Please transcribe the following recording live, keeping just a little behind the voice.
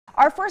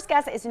Our first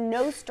guest is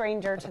no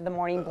stranger to the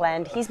Morning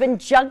Blend. He's been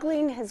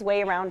juggling his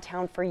way around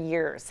town for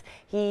years.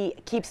 He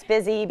keeps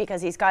busy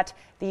because he's got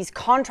these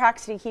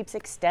contracts that he keeps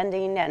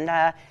extending, and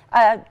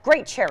a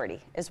great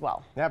charity as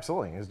well. Yeah,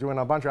 absolutely. He's doing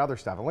a bunch of other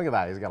stuff. And look at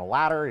that. He's got a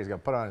ladder. He's got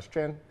to put it on his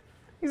chin.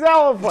 He's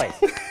all over the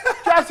place.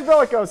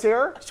 Civillico's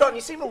here. Sean,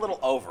 you seem a little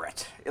over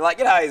it. You're like,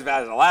 you know, he's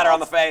got a ladder on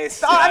the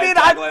face. You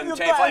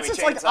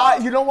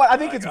know what? I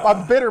think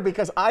I'm bitter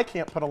because I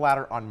can't put a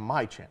ladder on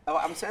my chin. Oh,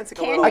 I'm sensing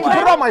a little. I can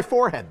put it on my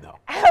forehead though.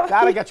 That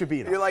I got you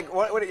beat. You're like,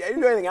 what are you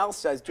doing? Anything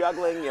else?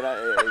 Juggling, you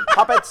know,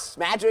 puppets,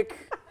 magic.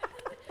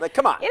 Like,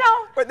 come on. You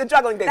know, but the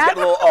juggling days get a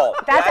little old.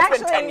 That's yeah, actually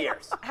been 10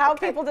 years. How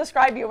people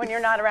describe you when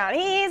you're not around.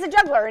 He's a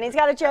juggler and he's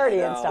got a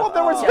charity and stuff. Well,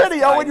 there was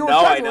video when you were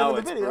juggling in the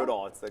it's video.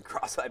 brutal. It's the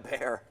cross-eyed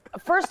bear.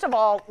 First of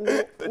all,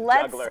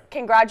 let's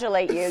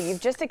congratulate you. You've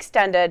just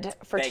extended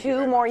for Thank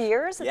 2 more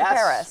years at the Yes,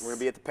 Paris. we're going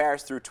to be at the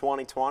Paris through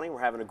 2020. We're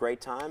having a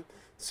great time.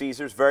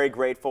 Caesar's very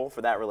grateful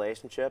for that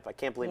relationship. I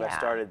can't believe I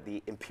started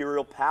the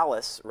Imperial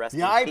Palace. Rest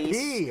in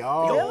peace.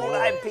 Oh, the old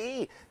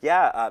IP.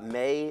 Yeah,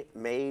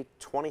 May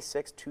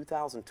 26,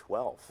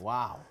 2012.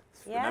 Wow.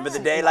 Yeah. Remember the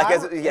day like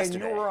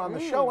yesterday. And you were on the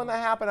show when that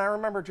happened. I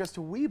remember just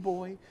a wee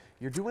boy.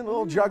 You're doing a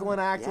little juggling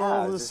act,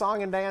 a little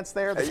song and dance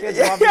there. The kids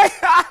love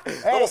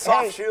it. Little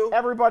soft shoe.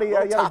 Everybody,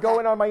 go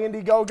in on my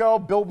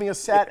Indiegogo, build me a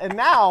set, and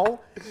now,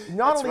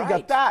 not only you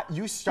got that,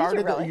 you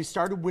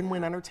started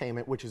Win-Win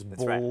Entertainment, which is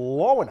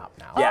blowing up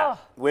now. Yeah,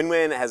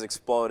 Win-Win has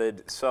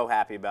exploded. So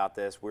happy about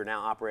this. We're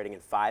now operating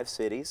in 5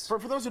 cities. For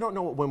those who don't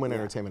know what Win-Win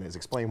Entertainment is,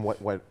 explain what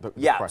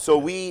the so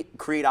we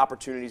create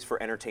opportunities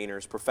for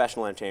entertainers,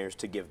 professional entertainers,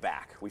 to give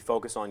back. We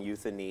focus on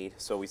youth in need,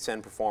 so we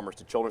send performers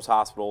to children's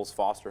hospitals,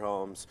 foster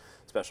homes,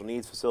 special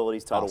needs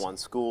facilities, Title I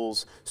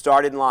schools.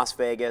 Started in Las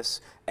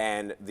Vegas,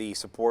 and the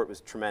support was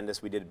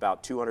tremendous. We did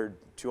about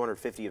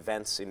 250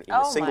 events in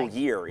a single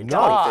year in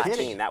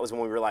 2015. That was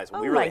when we realized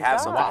we really have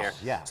something here.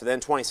 Yeah. So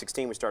then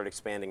 2016, we started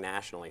expanding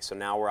nationally. So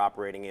now we're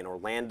operating in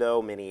Orlando,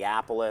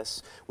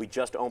 Minneapolis. We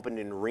just opened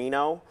in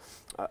Reno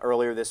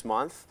earlier this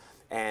month.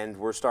 And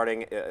we're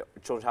starting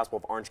Children's Hospital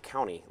of Orange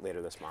County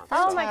later this month.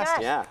 Oh my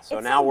gosh! Yeah. So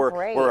now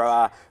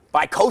we're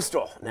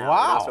bi-coastal now.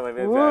 Wow.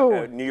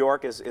 So New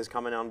York is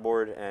coming on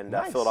board, and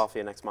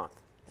Philadelphia next month.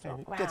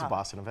 So get to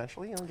Boston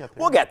eventually. You'll get there.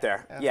 We'll get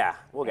there. Yeah,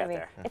 we'll get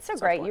there. It's so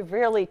great. You've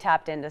really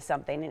tapped into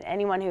something, and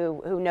anyone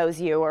who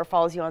knows you or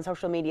follows you on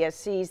social media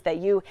sees that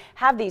you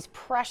have these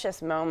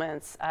precious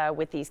moments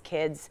with these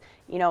kids.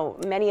 You know,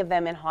 many of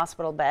them in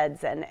hospital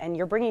beds, and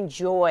you're bringing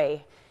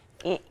joy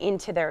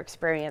into their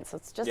experience.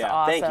 It's just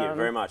awesome. Thank you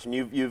very much. And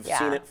you've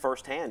seen it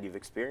firsthand. You've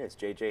experienced.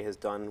 JJ has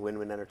done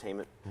Win-Win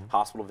Entertainment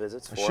hospital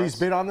visits for us. She's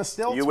been on the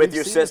stilts. You with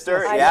your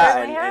sister,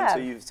 and so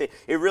you've seen.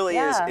 It really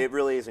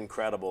is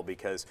incredible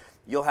because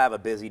you'll have a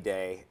busy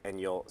day and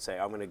you'll say,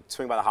 I'm going to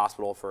swing by the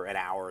hospital for an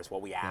hour is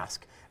what we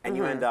ask. And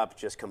you end up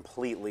just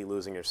completely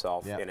losing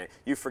yourself in it.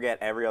 You forget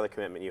every other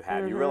commitment you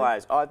had. You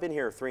realize, oh, I've been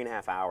here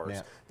 3.5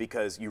 hours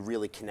because you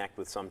really connect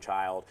with some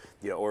child,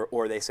 you know,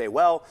 or they say,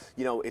 well,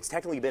 you know, it's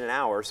technically been an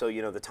hour, so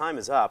you know the time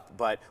is up,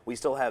 but we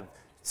still have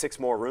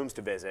 6 more rooms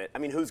to visit. I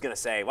mean, who's going to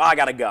say, well, I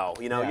got to go?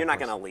 You know, you're not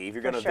going to leave.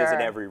 You're going to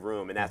visit every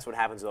room. And that's what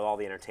happens with all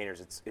the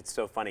entertainers. It's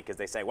so funny because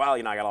they say, well,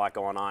 you know, I got a lot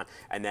going on.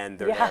 And then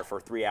they're there for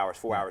 3 hours,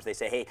 4 hours. They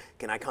say, hey,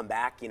 can I come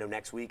back, you know,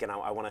 next week? And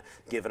I want to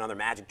give another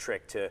magic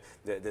trick to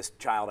this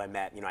child I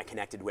met, you know, I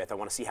connected with. I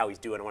want to see how he's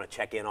doing. I want to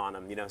check in on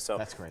him, you know. So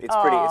that's great. It's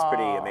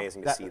pretty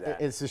amazing to see that.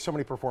 There's so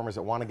many performers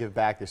that want to give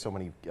back. There's so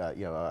many,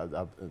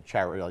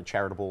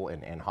 charitable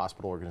and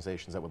hospital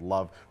organizations that would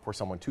love for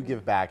someone to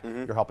give back.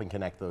 You're helping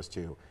connect those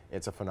two.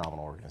 It's a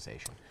phenomenal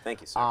organization.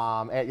 Thank you,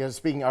 sir.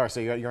 Speaking,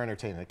 so you're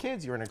entertaining the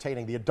kids, you're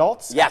entertaining the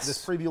adults. Yes. At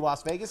this Preview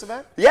Las Vegas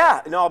event.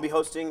 Yeah, no, I'll be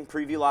hosting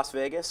Preview Las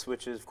Vegas,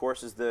 which is, of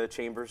course, is the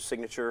Chamber's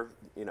signature,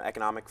 you know,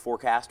 economic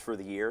forecast for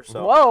the year.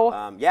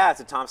 So, yeah, it's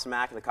at Thompson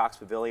Mack in the Cox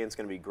Pavilion. It's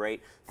going to be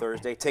great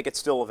Thursday. Tickets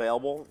still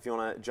available if you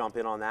want to jump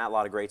in on that. A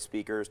lot of great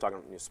speakers talking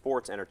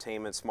sports,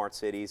 entertainment, smart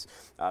cities.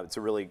 It's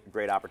a really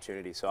great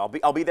opportunity. So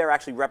I'll be there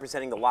actually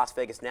representing the Las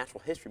Vegas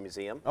Natural History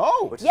Museum.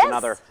 Which is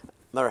another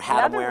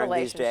hat I'm wearing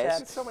these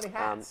days. So many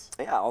hats.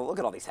 Look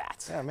at all these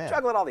hats. Yeah, man.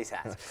 Juggling all these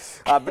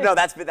hats. But no,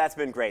 that's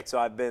been great. So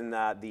I've been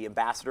the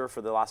ambassador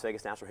for the Las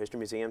Vegas Natural History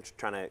Museum,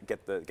 trying to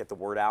get the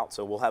word out.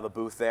 So we'll have a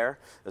booth there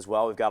as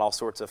well. We've got all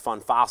sorts of fun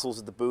fossils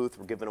at the booth.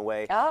 We're giving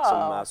away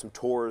some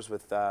tours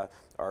with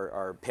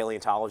our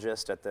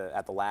paleontologist at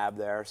the lab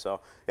there.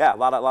 So yeah, a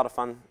lot of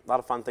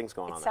fun things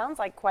going on. It sounds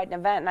like quite an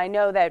event, and I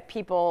know that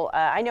people,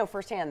 I know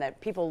firsthand that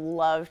people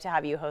love to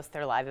have you host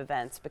their live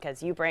events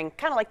because you bring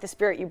kind of like the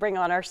spirit you bring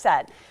on our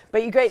set,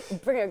 but you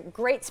bring a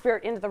great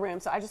spirit into the room.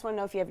 So I just want to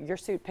know if you have your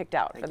suit picked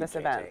out for this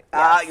event.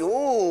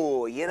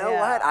 Ooh, you know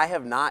what? I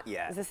have not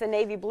yet. Is this a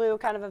navy blue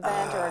kind of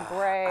event or a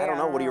gray? I don't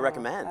know. What do you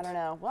recommend? I don't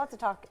know. We'll have to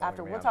talk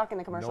after. We'll talk in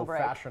the commercial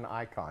break. Fashion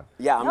icon.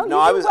 Yeah.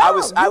 I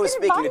was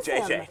speaking to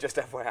JJ. Just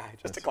FYI,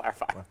 just to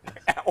clarify.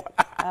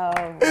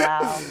 Oh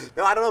wow.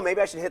 No, I don't know. Maybe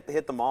I should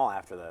hit the mall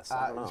after this.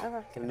 I don't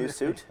know. Get a new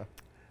suit.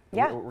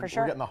 Yeah, for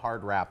sure. We're getting the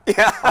hard rap.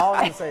 Yeah. All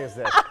I'm going to say is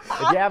this.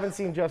 If you haven't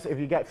seen Jeff, if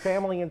you got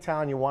family in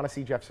town, you want to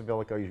see Jeff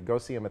Civillico, you should go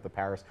see him at the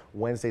Paris,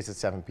 Wednesdays at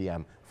 7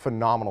 p.m.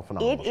 Phenomenal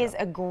show. It is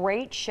a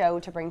great show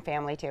to bring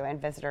family to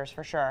and visitors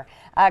for sure.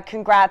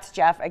 Congrats,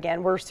 Jeff.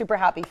 Again, we're super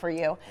happy for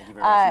you. Thank you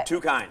very much.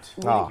 Too kind.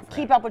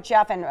 Keep up with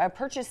Jeff and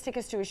purchase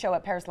tickets to his show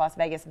at Paris, Las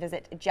Vegas.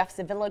 Visit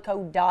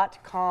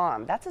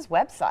jeffcivillico.com. That's his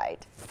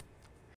website.